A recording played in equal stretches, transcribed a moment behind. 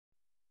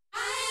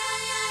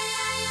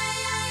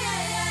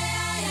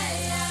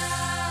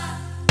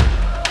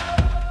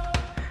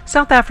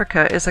South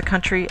Africa is a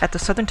country at the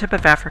southern tip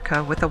of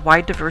Africa with a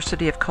wide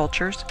diversity of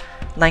cultures,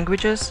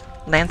 languages,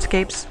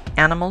 landscapes,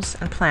 animals,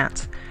 and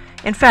plants.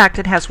 In fact,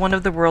 it has one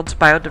of the world's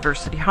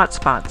biodiversity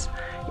hotspots,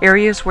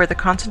 areas where the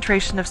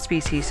concentration of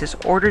species is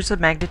orders of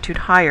magnitude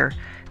higher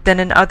than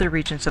in other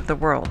regions of the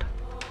world.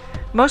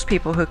 Most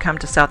people who come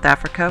to South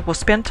Africa will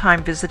spend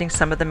time visiting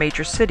some of the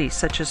major cities,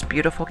 such as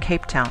beautiful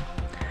Cape Town.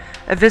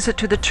 A visit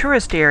to the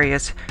tourist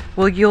areas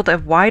will yield a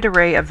wide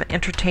array of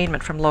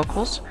entertainment from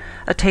locals,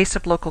 a taste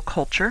of local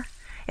culture,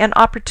 and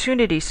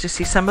opportunities to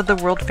see some of the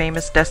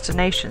world-famous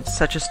destinations,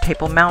 such as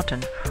Table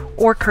Mountain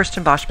or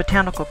Kirstenbosch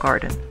Botanical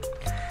Garden.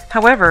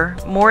 However,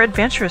 more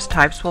adventurous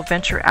types will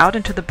venture out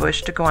into the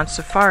bush to go on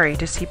safari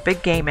to see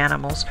big game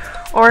animals,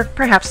 or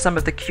perhaps some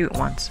of the cute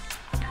ones.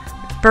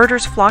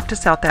 Birders flock to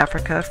South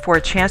Africa for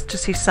a chance to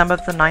see some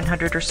of the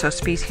 900 or so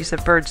species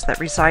of birds that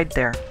reside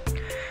there.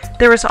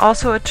 There is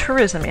also a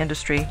tourism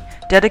industry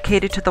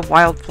dedicated to the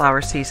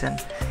wildflower season,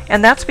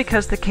 and that's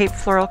because the Cape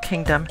Floral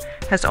Kingdom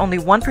has only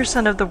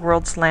 1% of the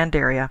world's land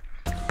area,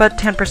 but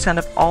 10%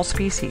 of all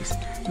species,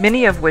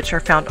 many of which are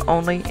found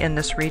only in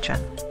this region.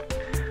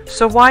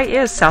 So why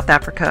is South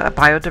Africa a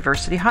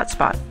biodiversity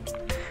hotspot?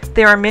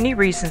 There are many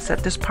reasons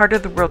that this part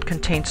of the world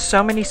contains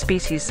so many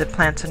species of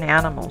plants and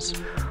animals.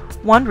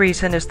 One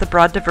reason is the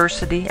broad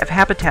diversity of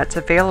habitats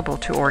available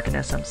to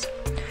organisms.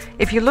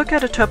 If you look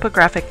at a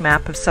topographic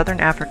map of southern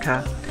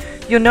Africa,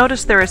 you'll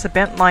notice there is a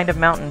bent line of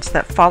mountains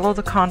that follow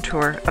the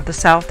contour of the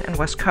south and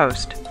west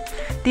coast.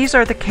 These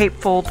are the Cape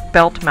Fold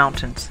Belt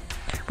Mountains,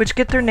 which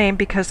get their name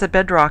because the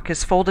bedrock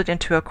is folded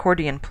into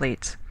accordion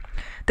pleats.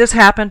 This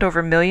happened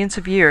over millions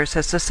of years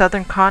as the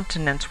southern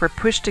continents were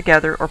pushed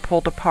together or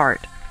pulled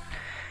apart.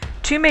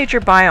 Two major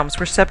biomes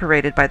were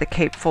separated by the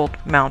Cape Fold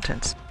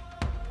Mountains.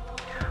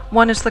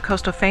 One is the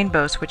coastal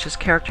fynbos, which is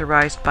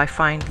characterized by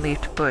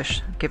fine-leafed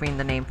bush, giving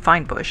the name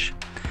fine bush,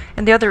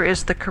 and the other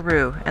is the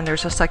karoo, and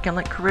there's a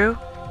succulent karoo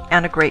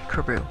and a great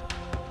karoo.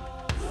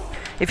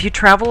 If you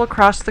travel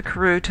across the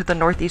karoo to the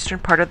northeastern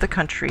part of the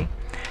country,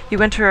 you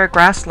enter a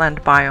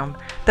grassland biome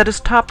that is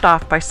topped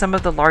off by some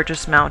of the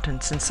largest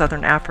mountains in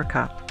southern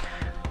Africa.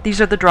 These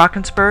are the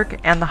Drakensberg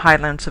and the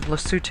highlands of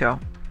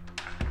Lesotho.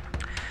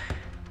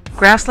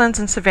 Grasslands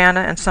and savanna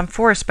and some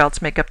forest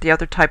belts make up the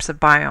other types of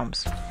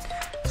biomes.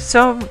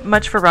 So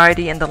much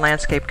variety in the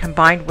landscape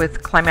combined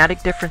with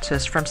climatic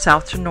differences from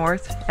south to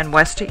north and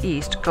west to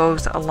east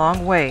goes a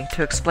long way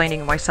to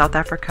explaining why South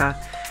Africa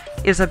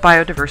is a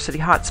biodiversity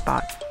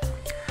hotspot.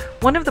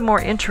 One of the more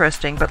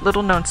interesting but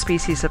little known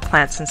species of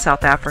plants in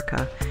South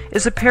Africa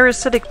is a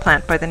parasitic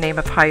plant by the name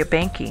of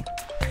Hyobanche.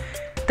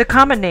 The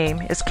common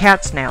name is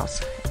cat's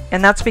nails,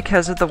 and that's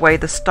because of the way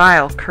the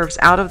style curves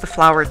out of the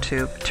flower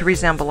tube to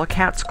resemble a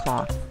cat's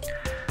claw.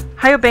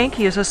 Hyobanche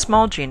is a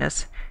small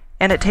genus,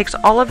 and it takes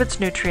all of its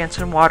nutrients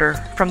and water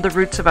from the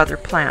roots of other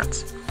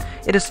plants.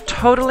 It is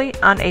totally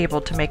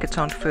unable to make its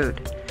own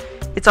food.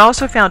 It's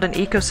also found in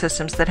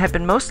ecosystems that have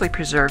been mostly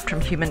preserved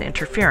from human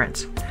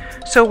interference.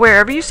 So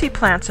wherever you see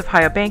plants of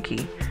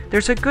Hyobanche,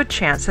 there's a good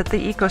chance that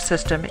the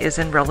ecosystem is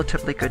in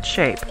relatively good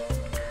shape.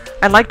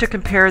 I like to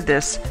compare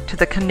this to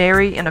the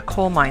canary in a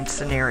coal mine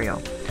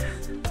scenario.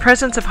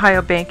 Presence of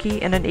Hyobanche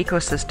in an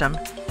ecosystem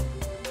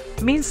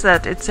means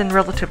that it's in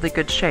relatively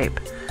good shape.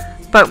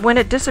 But when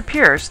it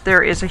disappears,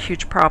 there is a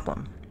huge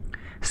problem.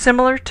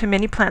 Similar to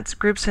many plant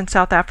groups in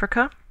South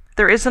Africa,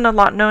 there isn't a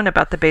lot known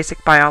about the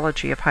basic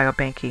biology of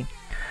Hyobanche.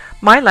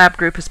 My lab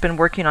group has been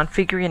working on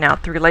figuring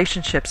out the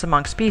relationships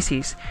among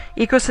species,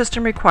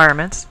 ecosystem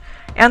requirements,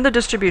 and the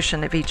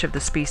distribution of each of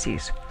the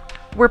species.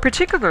 We're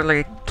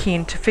particularly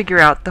keen to figure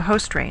out the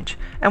host range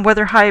and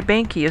whether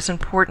Hyobanche is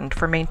important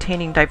for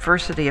maintaining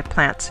diversity of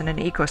plants in an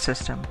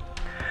ecosystem.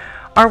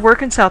 Our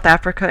work in South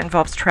Africa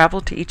involves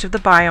travel to each of the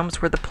biomes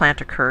where the plant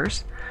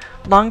occurs,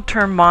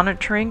 long-term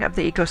monitoring of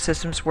the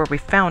ecosystems where we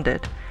found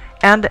it,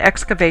 and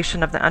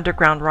excavation of the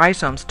underground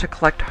rhizomes to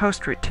collect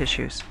host root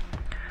tissues.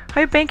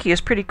 Hyobanche is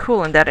pretty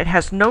cool in that it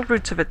has no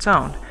roots of its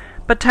own,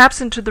 but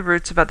taps into the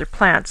roots of other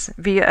plants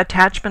via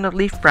attachment of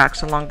leaf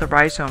bracts along the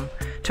rhizome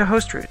to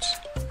host roots.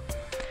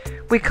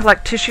 We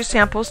collect tissue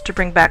samples to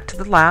bring back to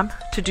the lab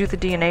to do the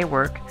DNA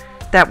work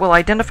that will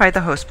identify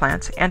the host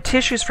plants and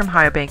tissues from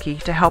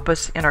Hyobanche to help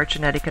us in our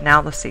genetic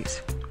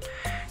analyses.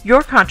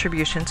 Your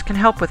contributions can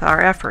help with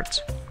our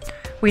efforts.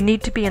 We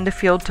need to be in the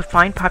field to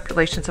find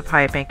populations of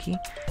Hyobanche,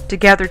 to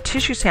gather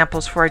tissue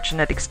samples for our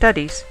genetic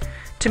studies,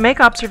 to make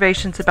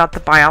observations about the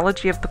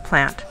biology of the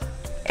plant,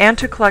 and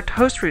to collect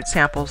host root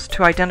samples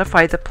to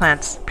identify the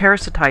plants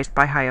parasitized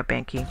by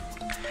Hyobanche.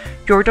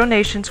 Your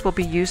donations will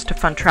be used to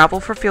fund travel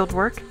for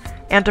fieldwork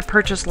and to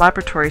purchase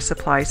laboratory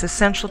supplies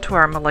essential to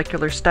our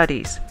molecular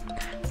studies.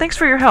 Thanks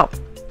for your help.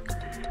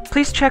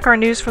 Please check our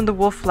News from the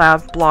Wolf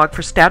Lab blog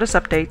for status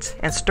updates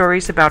and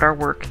stories about our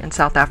work in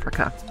South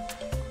Africa.